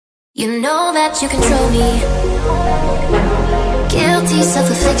You know that you control me. Guilty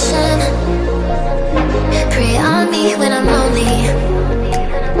self-affliction. Prey on me when I'm lonely,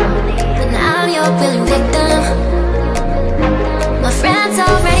 and I'm your willing victim. My friends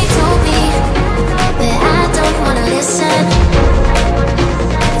already told me that I don't wanna listen.